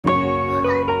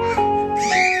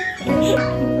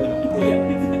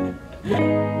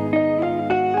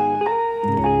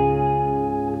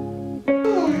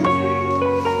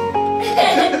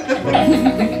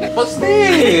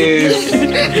Nice!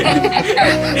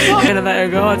 When did I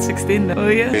go at 16? Oh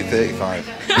yeah? 35.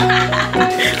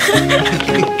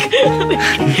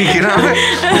 You know?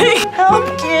 Help,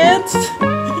 kids!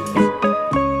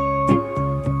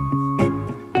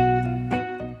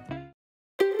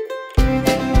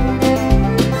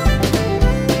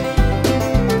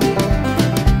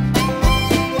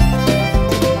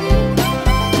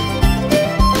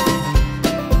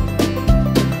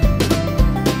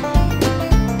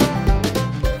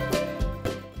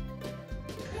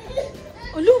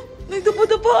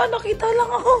 Nakita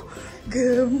lang ako.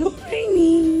 Good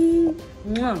morning.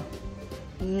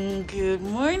 Good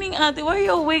morning, ate. Why are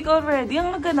you awake already?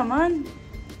 Ang aga naman.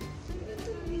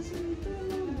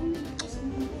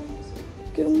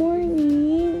 Good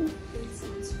morning.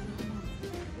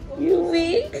 You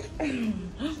awake?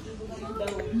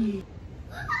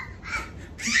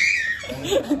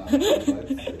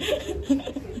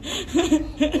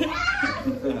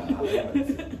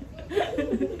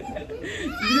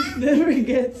 This never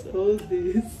gets old,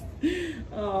 this.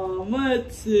 Oh,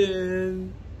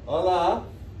 Matson. Hola.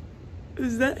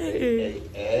 Who's that? Hey.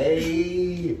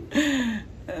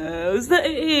 Who's that?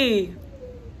 Hey.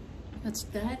 That's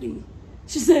Daddy.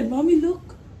 She said, "Mommy,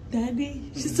 look,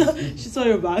 Daddy." She saw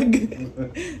your bag.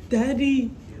 Daddy.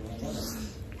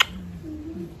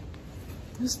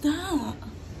 Who's that?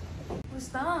 Who's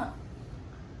that?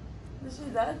 That's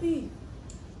your daddy.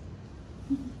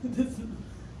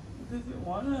 Doesn't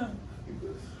wanna.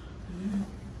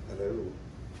 Hello.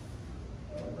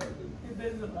 He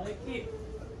doesn't like it.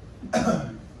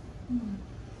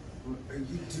 What are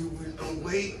you doing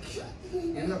awake?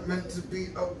 You're not meant to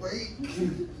be awake.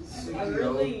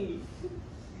 Early.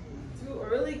 Too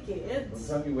early, kids.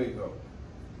 What time you wake up?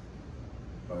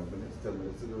 5 minutes, 10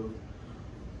 minutes ago.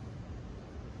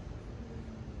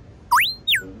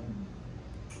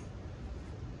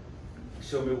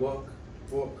 Show me walk.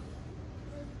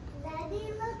 Daddy,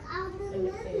 look out the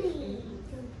lily.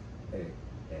 Hey.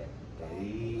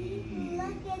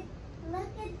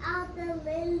 Look at out the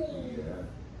lily. Yeah.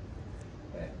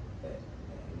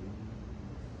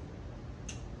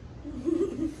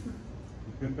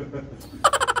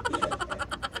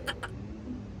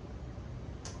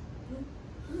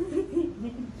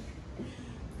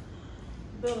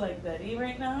 Don't like Daddy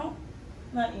right now?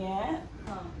 Not yet?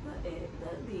 Not yet,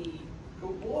 Daddy. Go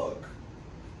walk.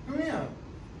 Come here.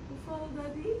 Go follow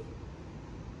Daddy.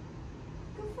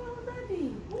 Go follow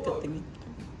Daddy. Walk.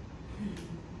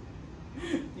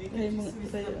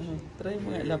 Try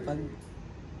mga lapag.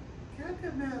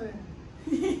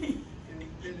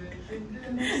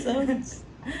 Sounds.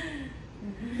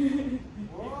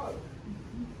 Walk.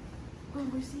 Oh,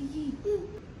 where's he?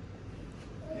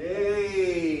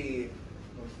 Yay!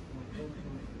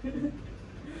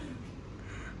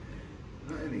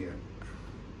 Not in here.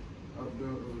 Up there,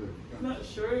 over there. Not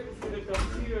sure if it's gonna come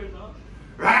to you or not.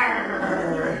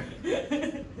 Rawr!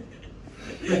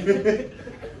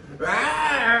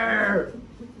 Rawr!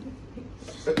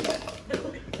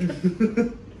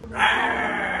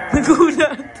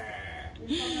 Nagulat.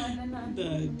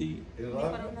 Daddy.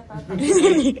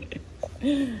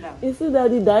 It's a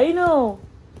Daddy Dino.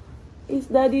 It's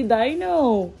Daddy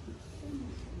Dino.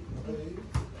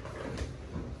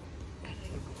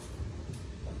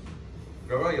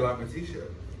 Grandma, you like my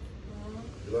t-shirt?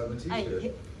 You like my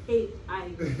t-shirt?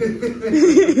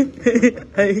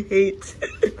 I hate.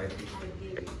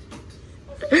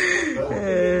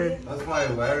 That's why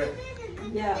I wear it.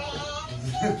 Yeah.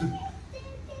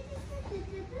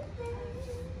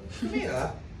 Come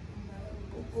here.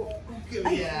 Come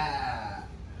here.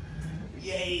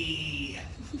 Yay!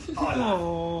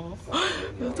 Aww.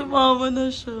 Tumama na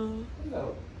siya.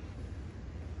 Hello.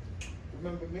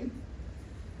 Remember me?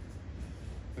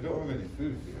 I don't have any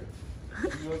food here.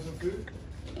 You want some food?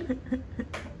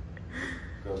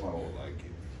 Grandma won't like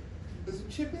it. There's some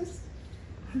chippies?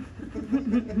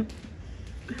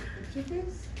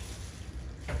 Chippies?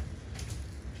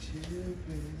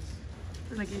 Chippies.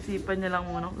 So, nag-isipan niya lang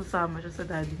muna kung sasama siya sa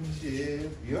daddy niya.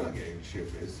 Chip. You're not getting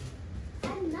chippies.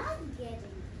 I'm not getting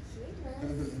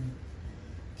chitlins.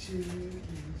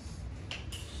 Chippies.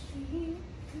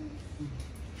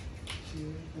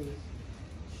 Chippies.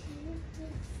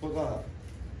 What's that?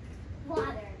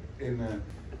 Water. In there.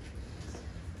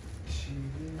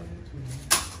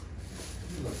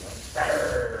 Look up.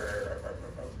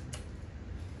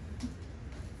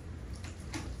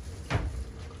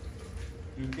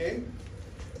 You okay?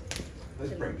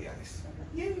 Let's bring the ice.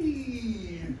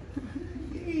 Yay!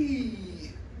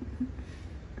 Yay!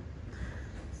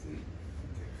 See?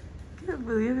 I can't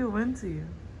believe it went to you.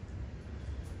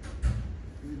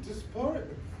 You just pour it.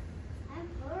 I'm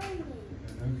pouring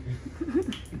it.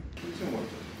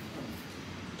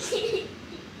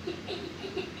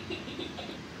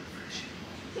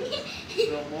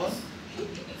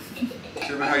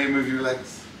 Show me how you move your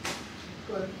legs.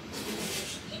 Go ahead.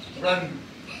 Run.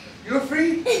 You're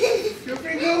free. You're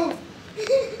free. Go.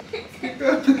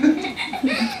 Go.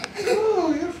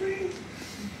 Go. You're free.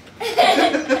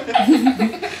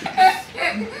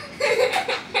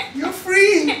 You're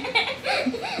free.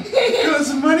 You want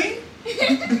some money?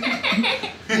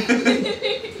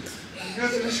 Go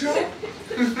to the shop.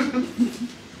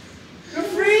 You're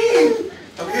free.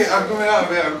 Okay, I'm coming out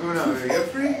of it. I'm coming out of it. You're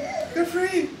free. You're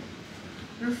free.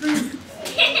 You're free.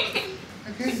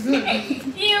 Okay, good.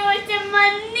 Do you want some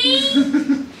money?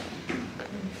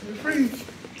 You're free.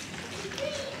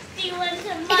 Do you want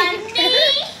some money?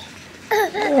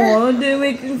 Oh, they're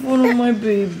making fun of my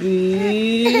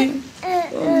baby.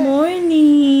 Good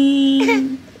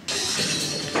morning.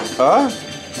 Huh?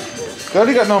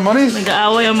 Daddy got no money.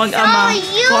 Nag-aaway ang mag-ama.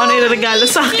 Kung ano yung regalo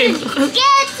sa akin.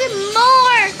 Get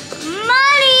more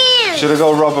money! Should I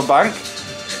go rob a bank?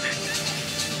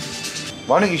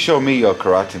 Why don't you show me your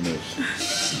karate moves?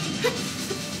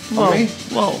 Wow. Me?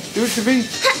 Wow. Do it to me.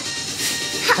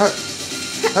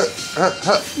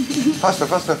 Faster,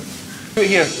 faster. Do it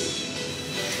here.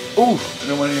 Ooh,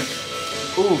 no money here.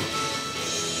 Ooh.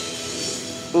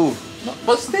 Ooh.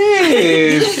 What's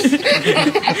this?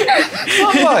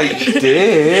 Not like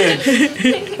this.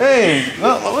 Hey,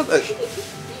 what the?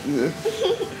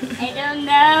 I don't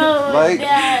know. Like,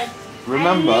 Dad.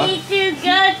 remember? I need to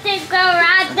go to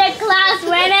karate class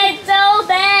when it's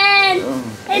open.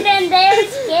 And then they're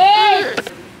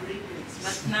scared.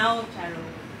 But now, Charo,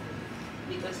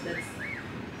 because that's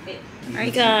it.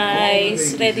 Alright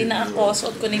guys, ready na ako.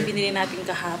 Suot ko na yung binili natin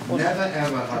kahapon. Never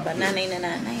ever Diba, nanay na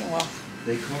nanay. Wow.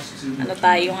 They cost too Ano much.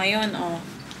 tayo ngayon? Oh.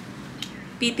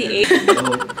 PTA.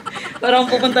 Parang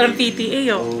pupunta ng PTA,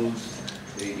 oh.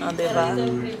 Oh, diba?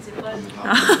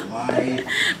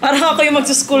 Parang ako yung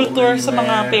magsa-school tour sa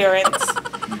mga parents.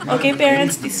 Okay,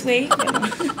 parents, this way.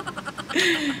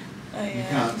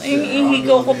 Ayan. Yung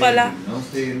ihigo ko pala.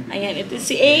 Ayan, ito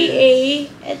si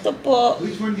AA. Ito po.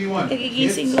 Which one do you want?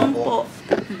 Nagigising lang po.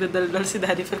 Nagdadaldal si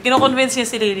Daddy Phil. Kino-convince niya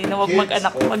si Lily na huwag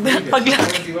mag-anak.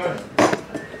 Paglaki.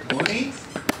 Money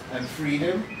and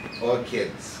freedom or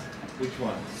kids? Which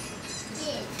one?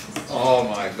 Oh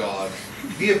my God.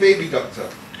 Be a baby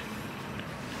doctor.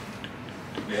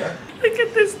 Yeah? Look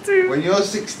at this too. When you're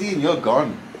 16, you're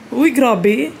gone. Uy,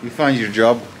 grabe. You find your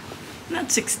job.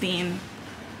 Not 16.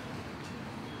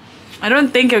 I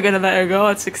don't think you're gonna let her go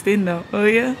at 16 though. Oh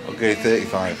yeah? Okay,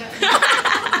 35.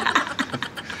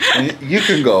 You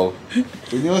can go.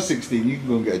 When you're 16, you can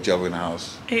go and get a job in a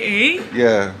house. AA?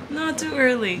 Yeah. Not too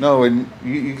early. No, when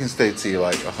you can stay till you're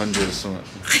like 100 or something.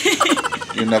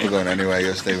 You're never going anywhere.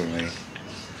 You'll stay with me.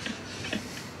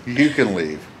 You can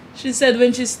leave. She said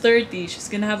when she's 30, she's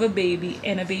gonna have a baby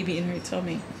and a baby in her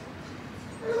tummy.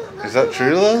 Is that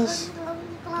true, Liz?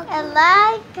 I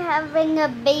like having a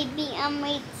baby on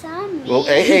my tummy. Well,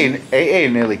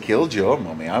 AA nearly killed your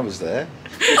mummy. I was there.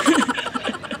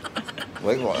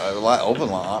 Like open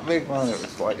like that big, man. It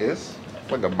was like this.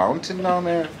 Like a mountain down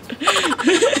there.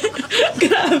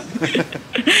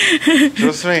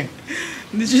 Trust me.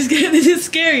 Did you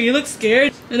scare you? You look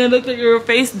scared. And I looked at your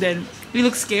face then. You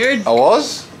look scared. I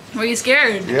was? Were you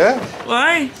scared? Yeah.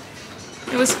 Why?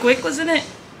 It was quick, wasn't it?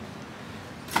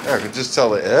 Yeah, I could just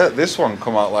tell it hurt. This one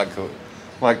come out like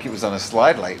it was on a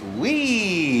slide, like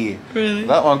wee. Really?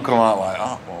 That one come out like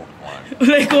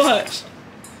Like what?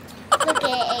 Look at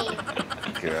it.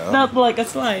 Yeah. Not like a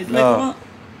slide. No. Like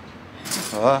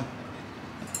Huh?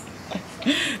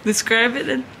 what? Describe it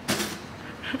then.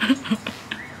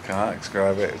 Can't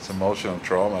describe it. It's emotional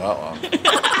trauma. That one.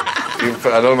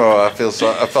 I don't know. I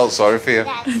felt sorry for you.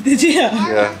 Did you?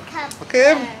 Yeah. Look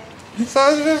at him.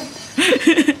 Size of him.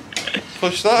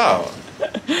 Push that out.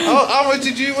 How much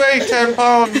did you weigh? 10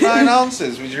 pounds, 9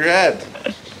 ounces with your head.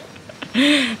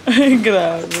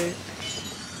 Grabe.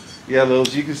 Yeah,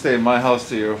 Lils, you can stay in my house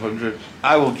till you're 100.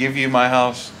 I will give you my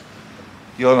house.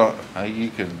 You're not. You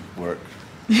can work.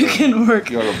 You can work.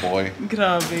 You're a boy.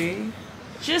 Grabe.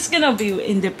 She's gonna be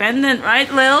independent, right,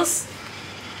 Lils?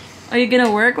 Are you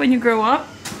gonna work when you grow up?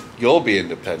 You'll be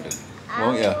independent,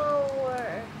 won't you?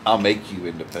 Hour. I'll make you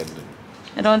independent.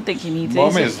 I don't think he needs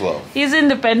Mom it. is love. He's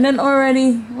independent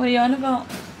already. What are you on about?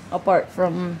 Apart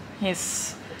from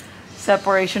his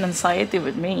separation anxiety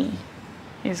with me.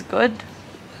 He's good.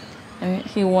 And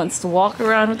he wants to walk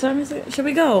around. What time is it? Should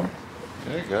we go?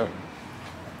 There you go.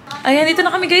 Ayan, dito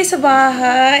na kami guys sa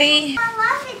bahay. I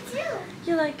love it too.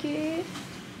 You like it?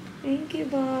 Thank you,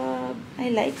 Bob. I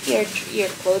like your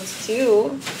clothes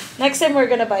too. Next time, we're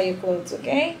gonna buy you clothes,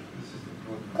 okay?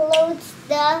 Clothes,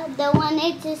 the one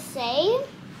it's the same?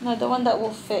 No, the one that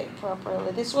will fit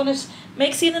properly. This one is,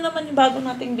 maiksi na naman yung bago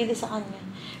nating bili sa kanya.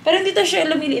 Pero hindi to siya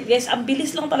lumiliit, guys. Ang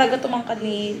bilis lang talaga tumangkad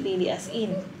ni Lily, as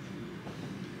in.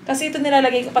 Kasi ito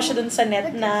nilalagay ko pa siya dun sa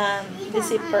net na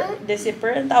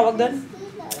decipher, ang tawag dun.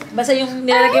 Basta yung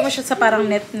nilalagay mo siya sa parang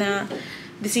net na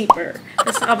decipher.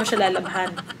 Tapos saka mo siya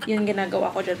lalabhan. Yun ginagawa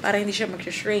ko dyan para hindi siya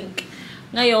mag-shrink.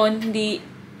 Ngayon,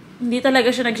 hindi talaga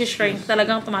siya nag-shrink.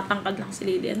 Talagang tumatangkad lang si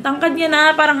Lily. Ang tangkad niya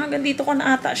na, parang hanggang dito ko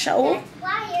na ata siya, oh.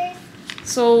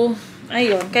 So,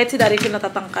 ayun. Kahit si Daddy ko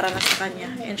natatangkara na sa kanya.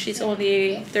 And she's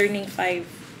only turning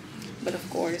 5. But of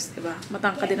course, diba?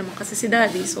 Matangkad din naman kasi si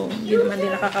Daddy. So, hindi naman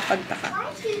din nakakapagtaka.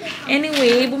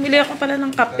 Anyway, bumili ako pala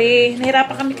ng kape.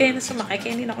 Nahirapan kami kayo na sumakay.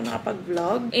 Kaya hindi na ako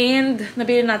nakapag-vlog. And,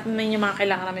 nabili natin na yung mga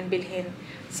kailangan namin bilhin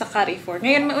sa Carrefour.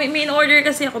 Ngayon, may in-order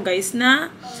kasi ako, guys,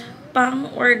 na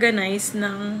pang-organize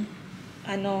ng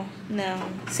ng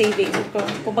savings.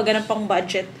 Kumbaga ng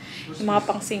pang-budget. Yung mga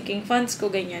pang-sinking funds ko,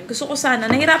 ganyan. Gusto ko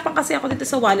sana. Nahirapan kasi ako dito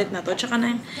sa wallet na to. Tsaka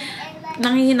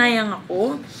nanghihinayang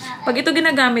ako. Pag ito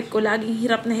ginagamit ko, laging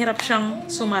hirap na hirap siyang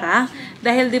sumara.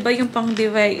 Dahil, di ba, yung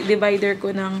pang-divider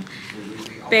ko ng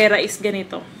pera is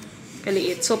ganito.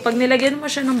 Kaliit. So, pag nilagyan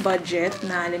mo siya ng budget,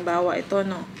 na halimbawa ito,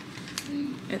 no?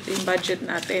 Ito yung budget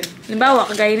natin. Halimbawa,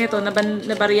 kagaya nito,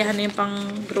 nabariyahan na yung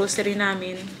pang-grocery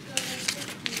namin.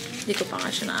 Hindi ko pa nga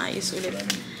siya naayos ulit.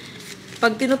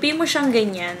 Pag tinupi mo siyang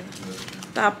ganyan,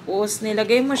 tapos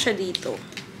nilagay mo siya dito.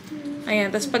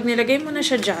 Ayan, tapos pag nilagay mo na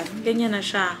siya dyan, ganyan na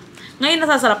siya. Ngayon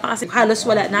nasasarap pa kasi halos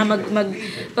wala na.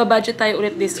 Mag-budget tayo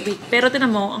ulit this week. Pero tinan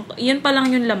mo, yun pa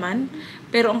lang yung laman,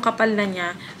 pero ang kapal na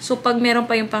niya. So, pag meron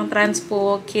pa yung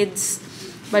pang-transpo, kids,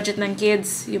 budget ng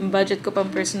kids, yung budget ko pang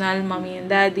personal, mommy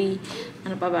and daddy,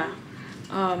 ano pa ba?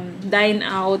 Dine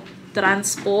out,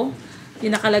 transpo,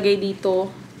 yung nakalagay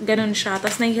dito, ganun siya.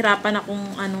 Tapos nahihirapan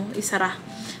akong isara.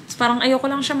 Tapos parang ayoko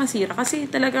lang siya masira. Kasi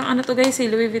talagang to guys,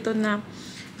 Louis Vuitton na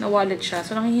wallet siya.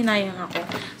 So nanghihinayang ako.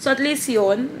 So at least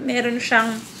yun, meron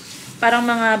siyang parang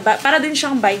para din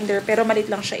siyang binder, pero maliit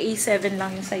lang siya. A7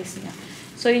 lang yung size niya.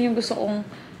 So yun yung gusto kong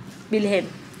bilhin.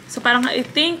 So, parang I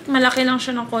think malaki lang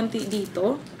siya ng konti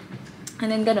dito.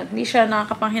 And then, ganun. Hindi siya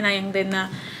nakakapanghinayang din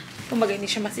na kumbaga hindi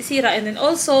siya masisira. And then,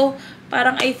 also,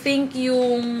 parang I think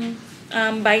yung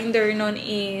binder nun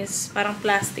is parang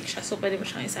plastic siya. So, pwede mo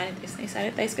siyang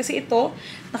i-sanitize. Kasi ito,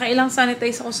 nakailang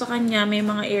sanitize ako sa kanya. May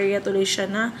mga area tuloy siya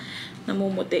na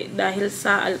namumuti dahil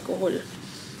sa alcohol.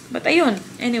 But, ayun.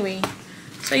 Anyway.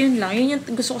 So, yun lang. Yun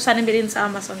yung gusto ko sana bilhin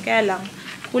sa Amazon. Kaya lang,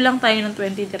 kulang tayo ng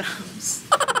 20 dirhams.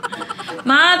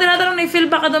 Ma, tinatanong na i-feel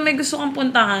baka daw may gusto kang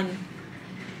puntahan.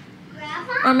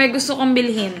 Or may gusto kang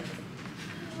bilhin.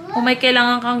 O may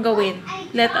kailangan kang gawin.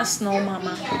 Let us know,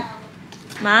 Mama.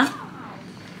 Ma?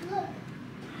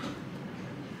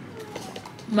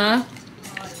 Ma?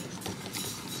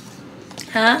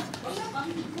 Ha?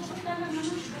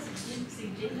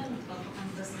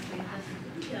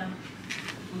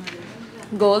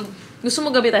 Gold? Gusto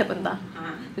mo gabi tayo punta?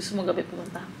 Gusto mo gabi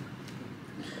pumunta?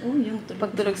 Oh, yung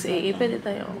pagtulog sa AA, pwede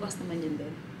tayo. Bukas naman yun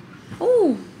din.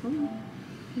 Oo.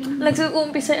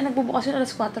 Nag-uumpisa, nagbubukas yun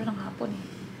alas 4 ng hapon eh.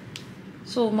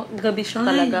 So, gabi siya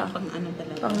talaga. Pang ano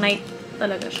talaga. Pang night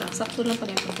talaga siya. Sakto lang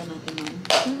pala yung punta natin naman.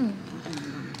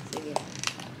 Sige.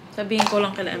 Sabihin ko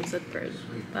lang kila MZ Pearl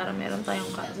para meron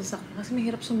tayong sasakyan. Kasi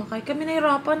mahirap sumakay. Kami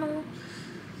nahirapan no.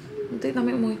 Hindi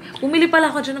namin umuwi. Bumili pala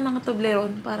ako dyan ng mga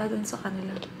Toblerone para dun sa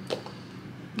kanila.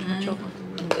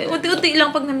 Unti-unti lang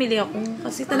pag namili ako.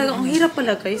 Kasi talaga, ang hirap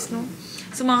pala guys, no?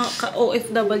 Sa mga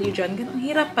OFW dyan, ang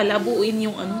hirap pala buuin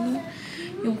yung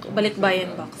yung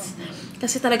balikbayan box.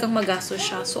 Kasi talagang magastos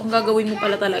siya. So, ang gagawin mo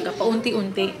pala talaga,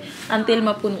 paunti-unti, until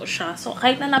mapuno siya. So,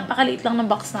 kahit na napakaliit lang ng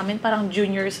box namin, parang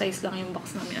junior size lang yung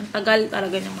box namin. Ang tagal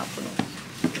talaga niyang mapuno.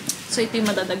 So, ito yung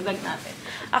madadagdag natin.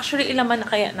 Actually, ilaman na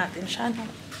kaya natin siya, no?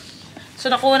 So,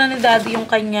 nakuha na ni Daddy yung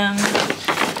kanyang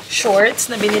shorts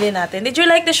na binili natin. Did you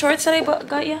like the shorts, Saray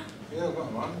Gaya? Yeah, I've got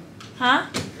them on. Huh?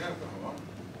 Yeah, I've got them on.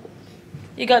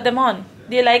 You got them on?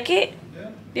 Do you like it?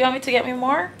 Yeah. Do you want me to get me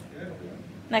more? Yeah.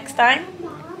 Next time?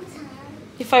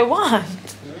 If I want.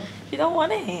 Yeah. You don't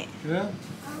want it. Yeah.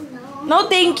 No,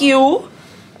 thank you.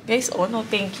 Guys, no,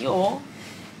 thank you.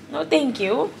 No, thank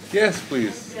you. Yes,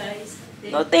 please.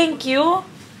 No, thank you.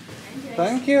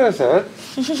 Thank you, I said.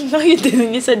 No, you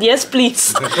didn't. You said, yes,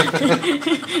 please. I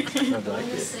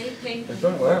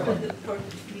don't wear them.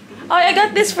 Oh, I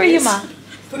got this for you, Ma.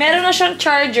 Meron na siyang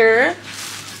charger,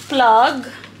 plug,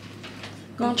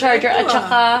 ng charger, at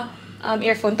saka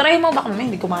earphone. Try mo, baka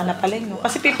naman, hindi kumana pala yun, no?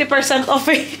 Kasi 50%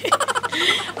 off eh.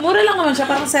 Mura lang naman siya,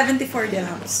 parang 74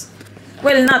 dirhams.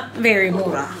 Well, not very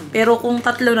mura. Pero kung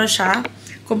tatlo na siya,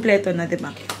 kompleto na, diba?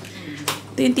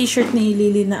 Ito yung t-shirt ni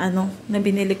Lily na na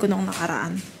binili ko nung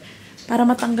nakaraan. Para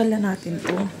matanggal na natin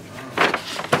to.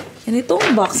 Yan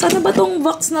itong box. Ano ba tong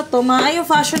box na to? Ay, yung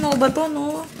Fashion Nova to,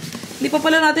 no? Hindi pa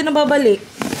pala natin nababalik.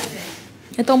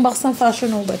 Itong box ng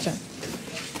Fashion Nova dyan.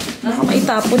 Baka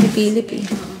maitapo ni Philip eh.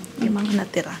 Yung mga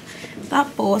natira.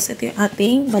 Tapos, ito yung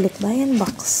ating balikbayan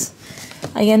box.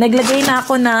 Ayan, naglagay na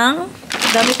ako ng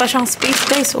dami pa siyang space,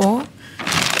 guys, oh.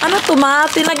 Ano to, ma?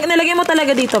 Nilagay mo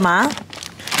talaga dito, ma?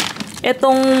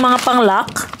 Itong mga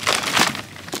pang-lock.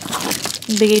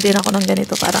 Bigay din ako ng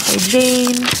ganito para kay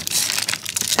Jane.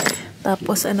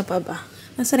 Tapos, ano pa ba?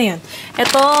 Nasaan na yun?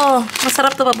 Ito,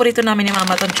 masarap to, paborito namin ni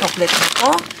mama tong chocolate na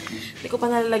to. Hindi ko pa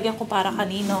nalalagyan kung para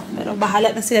kanino. Pero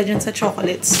bahala na sila dyan sa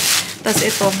chocolates. Tapos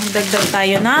ito, magdagdag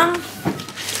tayo ng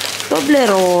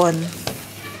Toblerone.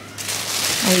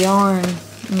 Ayan.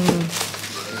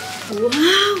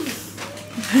 Wow!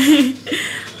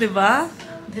 Diba?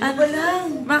 Dalawa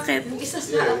lang. Bakit? Isa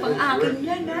sa pang akin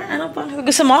yan, ha? Ano pa?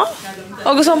 Gusto mo?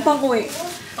 O gusto mo pang kuwi?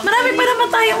 Marami pa naman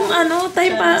tayong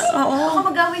tayo pa. Oo.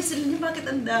 Ako mag-away sila niyo, bakit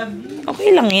ang dami? Okay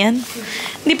lang yan.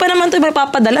 Hindi pa naman ito may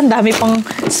papadala. Ang dami pang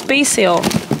space eh, oh.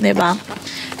 Diba?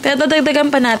 Pero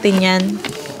dadagdagan pa natin yan.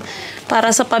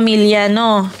 Para sa pamilya,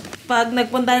 no? Pag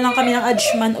nagpunta lang kami ng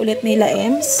Ajman ulit nila,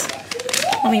 Ems,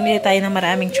 mamimili tayo ng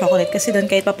maraming chocolate kasi doon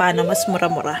kahit paano mas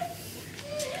mura-mura.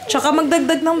 Tsaka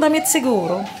magdagdag ng damit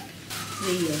siguro.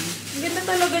 Ayan. Ang ganda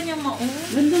talaga niya, maong.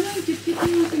 Ganda nga, cute-cute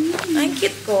natin yan. Ang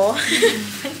cute ko.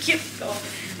 Ang cute ko.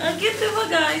 Ang cute, diba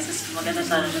guys? Maganda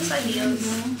sana siya sa heels.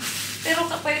 Pero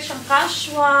pwede siyang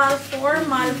casual,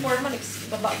 formal. Formal,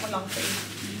 baba mo lang kayo.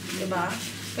 Diba?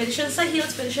 Pwede siya sa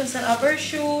heels, pwede siya sa rubber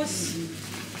shoes.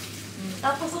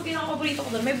 Tapos ang pinaka-paborito ko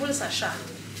doon, may bulsa siya.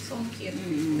 So cute.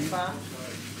 Diba?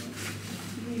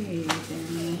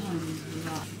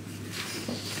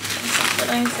 Ito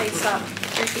lang yung size sa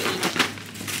 38.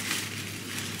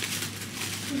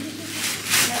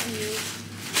 Love you.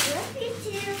 Love you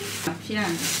too.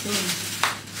 Yan, ito.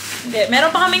 Hindi,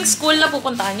 meron pa kaming school na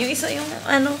pupuntahan. Yung isa,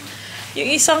 yung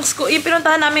isang school, yung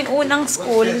pinuntahan namin unang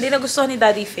school, hindi na gusto ni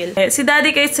Daddy Phil. Si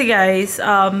Daddy kasi guys,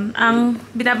 ang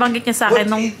binabanggit niya sa akin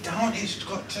nung,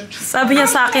 sabi niya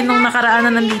sa akin nung nakaraan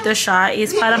na nandito siya,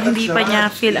 is parang hindi pa niya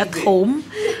feel at home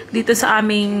dito sa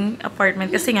aming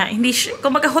apartment. Kasi nga, hindi siya,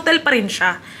 kumbaga hotel pa rin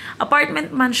siya.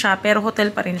 Apartment man siya, pero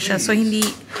hotel pa rin siya. So, hindi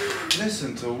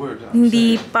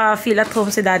pa feel at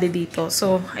home si Daddy dito.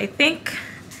 So, I think,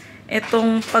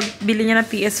 itong pagbili niya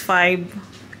ng PS5,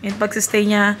 and pagsistay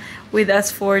niya with us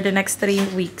for the next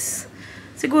 3 weeks,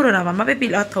 siguro naman,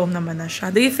 mapipil at home naman na siya.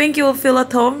 Do you think you will feel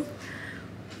at home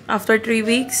after 3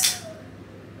 weeks?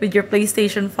 With your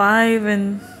PlayStation 5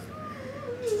 and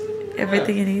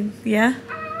everything you need? Yeah?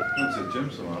 That's a gym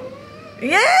salon.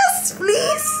 Yes!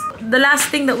 Please! The last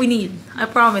thing that we need, I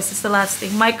promise, it's the last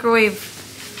thing. Microwave.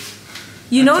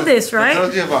 You know this, right? I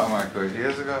told you about microwave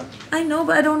years ago. I know,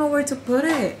 but I don't know where to put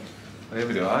it.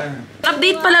 Maybe do I?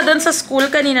 Update pala doon sa school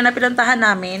kanina na pinuntahan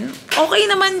namin. Okay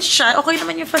naman siya. Okay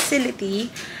naman yung facility.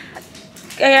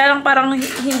 Kaya lang parang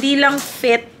hindi lang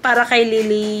fit para kay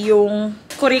Lily yung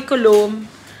curriculum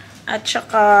at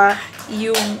saka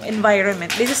yung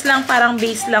environment. This is lang parang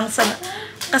base lang sa...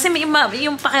 Kasi may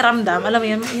yung pakiramdam, alam mo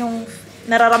yun, yung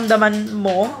nararamdaman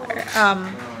mo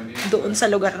doon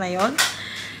sa lugar na yon.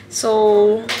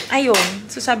 So,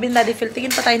 ayun. So, sabi ni Daddy Phil, tingin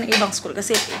pa tayo ng ibang school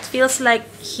kasi it feels like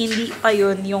hindi pa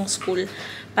yun yung school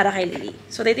para kay Lily.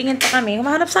 So, titingin pa kami.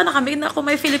 Humahanap sana kami na kung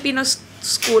may Filipino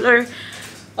school or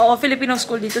Filipino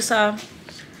school dito sa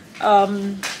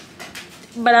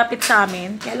malapit sa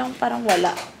amin. Kaya lang parang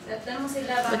wala.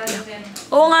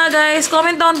 Oo nga guys,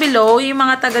 comment down below yung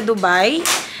mga taga Dubai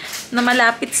na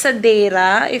malapit sa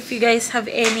Deira. If you guys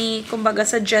have any, kumbaga,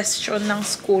 suggestion ng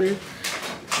school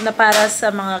na para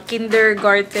sa mga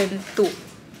kindergarten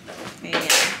 2. Ayan.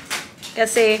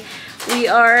 Kasi we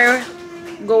are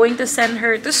going to send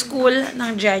her to school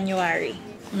ng January.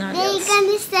 They're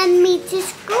gonna send me to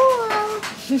school.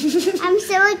 I'm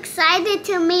so excited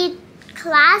to meet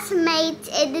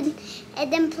classmates and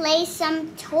then play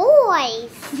some toys.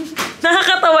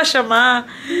 Nakakatawa siya, ma.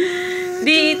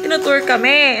 Di, tinutour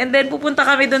kami. And then, pupunta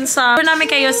kami dun sa... Tour namin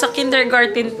kayo sa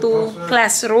kindergarten 2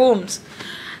 classrooms.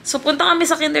 So, punta kami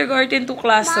sa kindergarten 2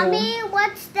 classroom. Mommy,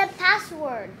 what's the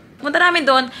password? Punta namin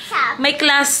doon, may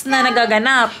class na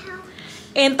nagaganap.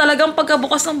 And talagang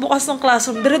pagkabukas ng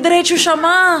classroom, dire-diretso siya,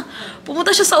 ma.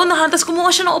 Pumunta siya sa unahan, tapos kumuha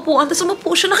siya ng upuan, tapos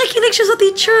umupo siya, nakikinig siya sa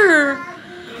teacher.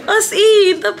 As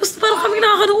in, tapos parang kami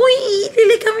nakakano, uy,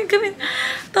 lili kami.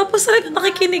 Tapos talagang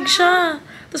nakikinig siya.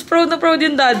 Tapos proud na proud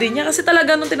yung daddy niya, kasi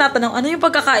talaga nung tinatanong, ano yung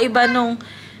pagkakaiba nung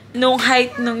nung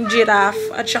height ng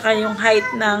giraffe at saka yung height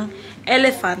ng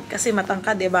elephant kasi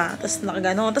matangkad, diba? Tapos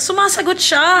nakaganon. Tapos sumasagot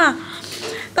siya.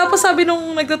 Tapos sabi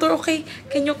nung nagtuturo, okay,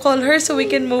 can you call her so we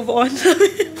can move on?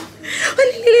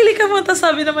 Lili ka mo. Tapos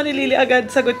sabi naman ni Lili agad,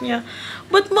 sagot niya,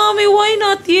 but mommy, why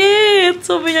not yet?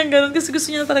 Sabi niya ganun kasi gusto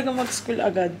niya na talaga mag-school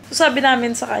agad. So sabi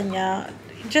namin sa kanya,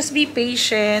 just be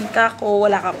patient, kako,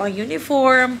 wala ka pang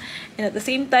uniform. And at the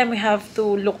same time, we have to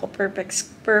look a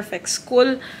perfect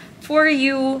school for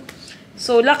you.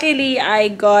 So luckily, I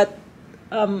got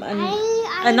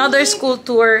another school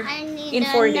tour in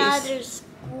 4 days. Another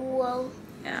school.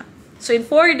 Yeah. So in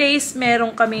 4 days,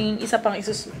 meron kaming isa pang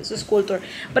school tour.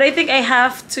 But I think I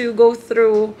have to go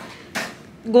through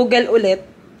Google ulit.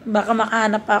 Baka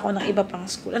makahanap pa ako ng iba pang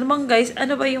school. Ano bang guys?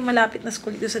 Ano ba yung malapit na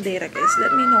school dito sa Dera guys?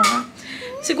 Let me know ha.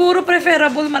 Siguro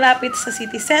preferable malapit sa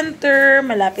city center,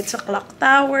 malapit sa clock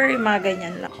tower, yung mga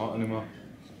ganyan lang.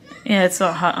 Yeah, it's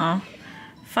so hot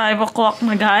 5 o'clock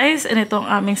na guys. And ito ang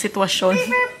aming sitwasyon.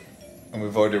 And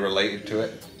we've already related to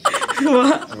it.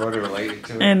 What? We've already related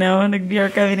to it. I know, nag-beer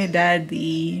kami ni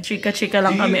Daddy. Chika-chika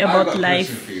lang kami about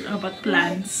life, about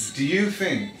plans. Do you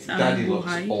think Daddy looks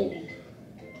old?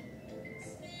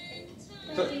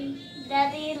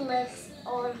 Daddy looks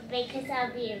old because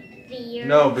of your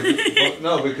beard. No,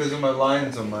 because of my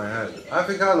lines on my head. I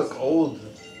think I look old.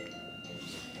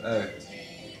 It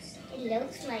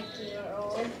looks like you're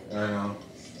old. I know.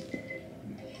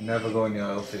 Never go in your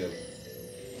outfit.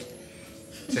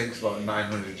 Takes about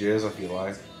 900 years off your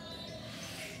life.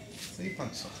 Sleep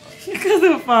on something. Because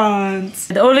of fonts.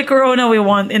 The only corona we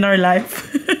want in our life.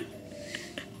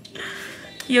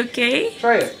 You okay?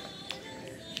 Try it.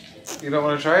 You don't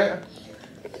want to try it?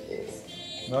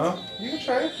 No? You can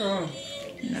try it. Come on.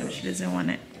 No, she doesn't want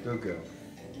it. Good girl.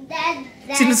 Dad.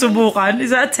 Sinusubukan?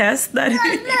 Is that a test, Daddy?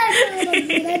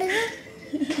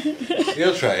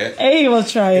 You'll try it. Hey, we'll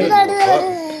try it.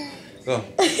 Go.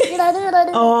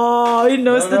 Oh, he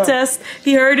knows the test.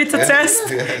 He heard it's a test.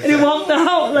 And he walked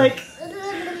out like,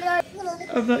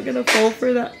 I'm not gonna fall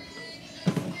for that.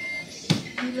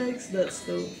 He likes that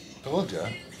stuff. Told ya.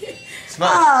 It's not.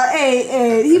 Ah,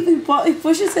 hey, he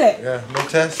pushes it. Yeah, no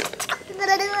test.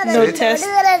 No test.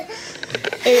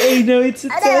 Hey, no, it's a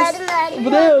test.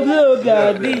 No,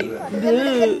 Daddy.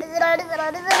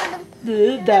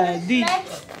 No, Daddy.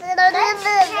 Let's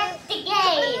check the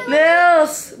game.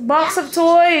 Nils, box of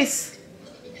toys.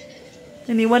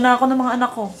 Iniwan na ako ng mga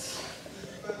anak ko.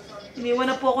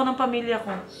 Iniwan na po ako ng pamilya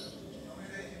ko.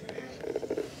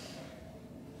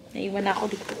 Naiwan na ako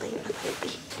dito tayo.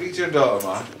 Speak to your daughter,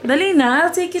 Ma. Dali na,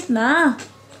 I'll take it na.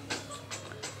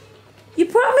 You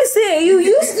promised it. You're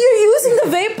using the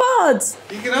vape pods.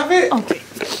 You can have it. Okay.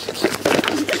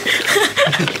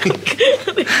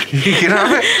 You can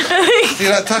have it.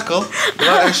 See that tackle? You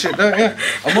like that shit, don't you?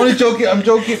 I'm only joking. I'm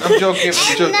joking. I'm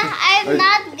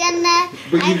not gonna.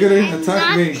 But you're gonna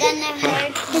attack me. I'm not gonna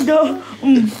hurt. Go.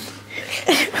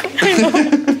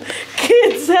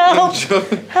 Kids, help!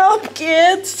 Help,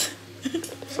 kids!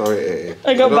 Sorry,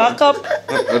 I got backup.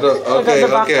 I don't. Okay,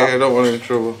 I don't want any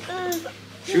trouble.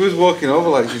 She was walking over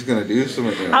like she's gonna do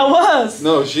something. Here. I was.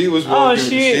 No, she was walking.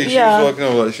 She yeah. was walking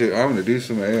over like I'm gonna do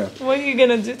something. Yeah. What are you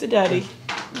gonna do to Daddy?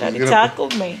 Daddy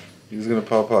tackled me. He's gonna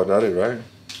pop out Daddy, right?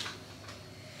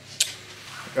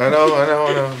 I know.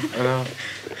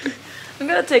 I'm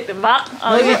gonna take them back.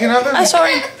 No, you can have it. I'm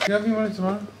sorry. You can have me one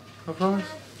tomorrow. I promise.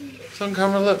 It's on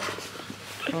camera, look.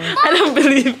 I don't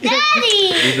believe you.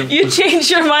 Daddy! You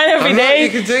change your mind every day. You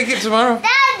can take it tomorrow.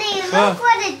 Daddy, look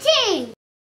for the team.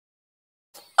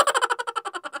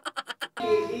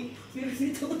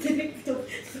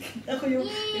 Ako yung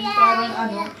parang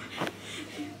ano.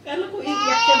 Kala ko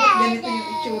iiyak siya ba't ganito yung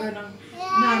itsura ng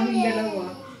naming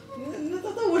dalawa.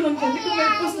 Natatawa lang ko. Hindi ko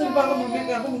may post na baka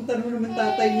mamaya ako magtanong naman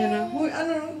tatay niya na, huy,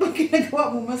 ano ba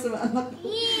ginagawa mo mas sa anak ko?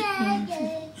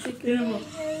 Tignan mo.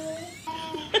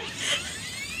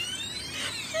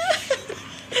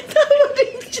 Tawa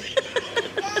din siya.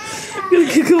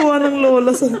 Gagawa ng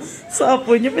lola sa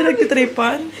apo niya.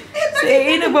 Pinagtitripan. Si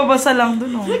AA nagbabasa lang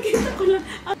dun, oh. Nakita ko lang.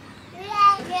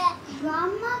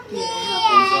 Mama,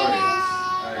 I'm sorry.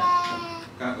 I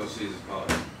can't go see this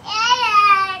party.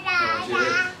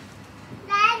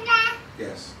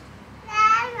 Yes.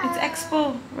 It's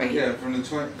Expo, right? Yeah, from the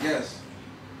 20. Yes.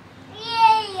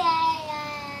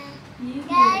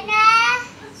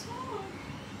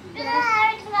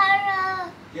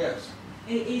 Yes.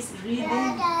 AA is reading. AA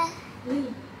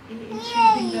is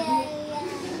reading the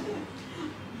book.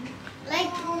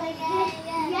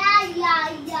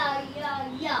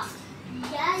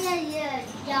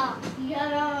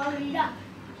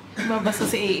 Babasa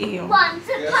si AA, oh.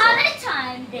 Once upon a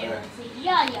time, there was a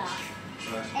yaya.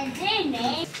 And her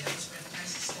name.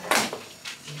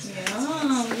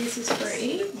 Yum, this is for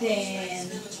Aiden.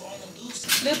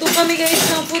 Luto kami guys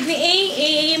ng food ni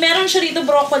AA. Meron siya dito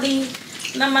broccoli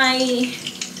na may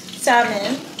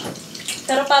salmon.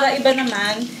 Pero para iba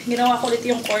naman, ginawa ko ulit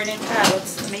yung corn and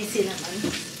carrots na may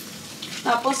cinnamon.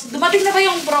 Tapos, dumating na ba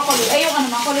yung broccoli? Ay, yung ano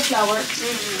na, cauliflower?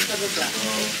 Sa baba.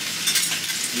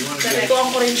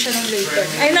 Tutuan ko rin siya ng later.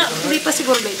 Ay, hindi pa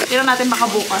siguro later. Kailan natin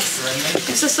makabukas.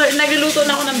 Nagluluto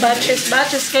na ako ng batches.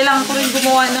 Kailangan ko rin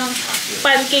gumawa ng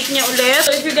pancake niya ulit.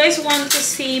 So, if you guys want to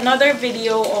see another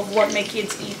video of what my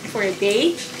kids eat for a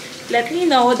day, let me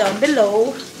know down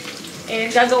below. And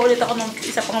gagawa ulit ako ng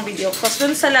isa pang video. Because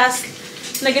dun sa last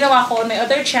na ginawa ko on my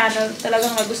other channel,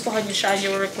 talagang nagustuhan niyo siya and you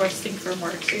were requesting for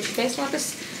more. So, if you guys want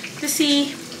to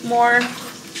see more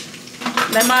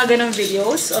na mga ganong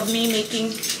videos of me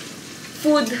making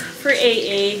food for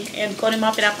AA and kung ano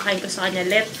mga pinapakain ko sa kanya,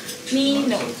 let me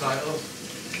know.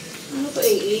 Ano to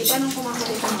AA? Paano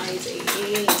kumakain ng ayos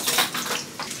AA?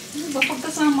 Ano ba?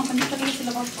 Pagkasama kami talaga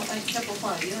sila papakain siya pa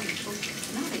pa. Yun.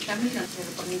 Nari kami lang. Pero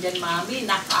pag nandyan mami,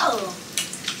 nakaw.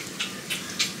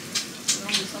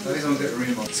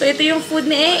 So, ito yung food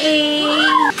ni AA.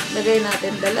 Lagay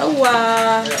natin dalawa.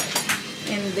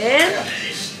 And then,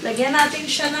 lagyan natin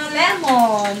siya ng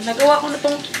lemon. Nagawa ko na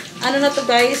tong, ano na to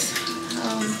guys,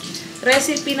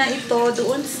 recipe na ito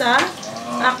doon sa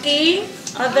aking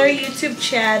other YouTube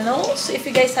channel. So, if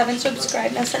you guys haven't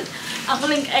subscribed, ang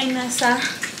link ay nasa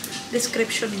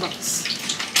description box.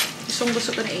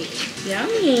 Gusto ko na AA.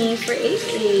 Yummy for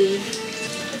AA.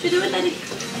 What you doing, Daddy?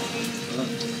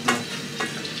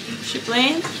 She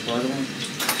playing? Spider-Man.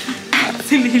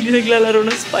 Si Lily naglalaro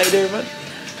ng Spider-Man.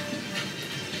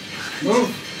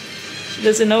 Move. She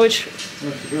doesn't know which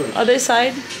other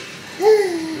side.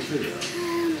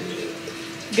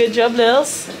 Good job,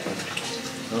 Lils.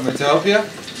 Want me to help you?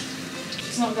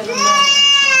 It's not good.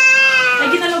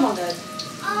 Ay, ginalo mo, Dad.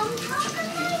 How can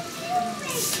I do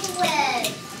this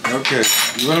web? Okay.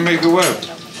 You want to make a web?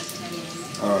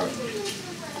 Alright.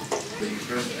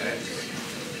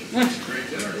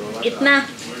 Eat na.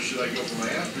 Where should I go for my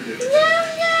after dinner?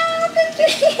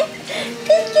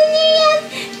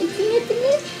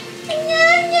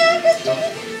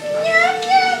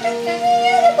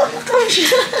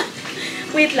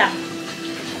 Wait lang.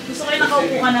 Gusto ko yung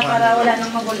nakaupo ka na para wala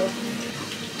nang magulo.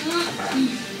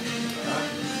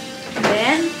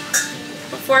 Then,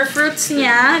 for fruits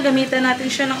niya, gamitan natin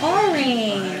siya ng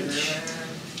orange.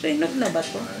 So, hinog na ba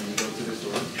to?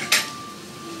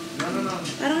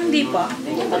 Parang hindi pa.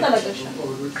 Ganyan pa talaga siya.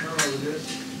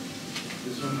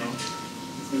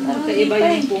 Parang Kaiba hindi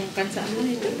pa yung pungkan sa ano.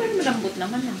 Ito parang malambot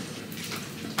naman ah.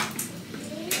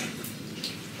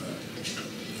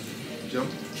 Jump.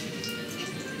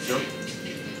 Jump.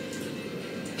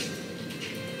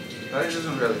 That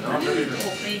doesn't really know.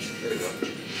 Okay. There you go.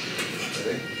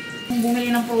 Ready? Kung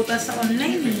bumili ng prutas sa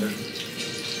online eh.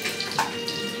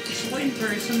 Gusto ko in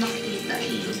person makikita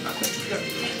eh.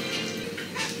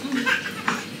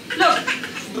 Look!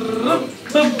 Boom,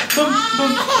 boom, boom,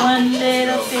 boom. One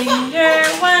little finger,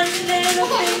 one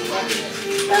little finger.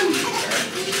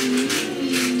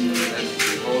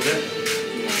 Hold it.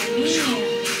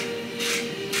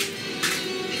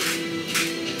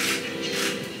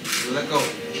 Let go.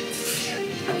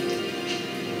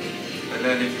 And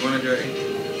then if you want to do it,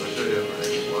 I'll show you.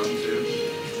 Right. 1,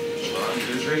 2, 1,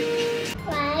 2, 3.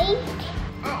 Right.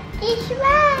 It's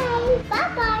right.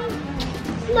 Bye-bye.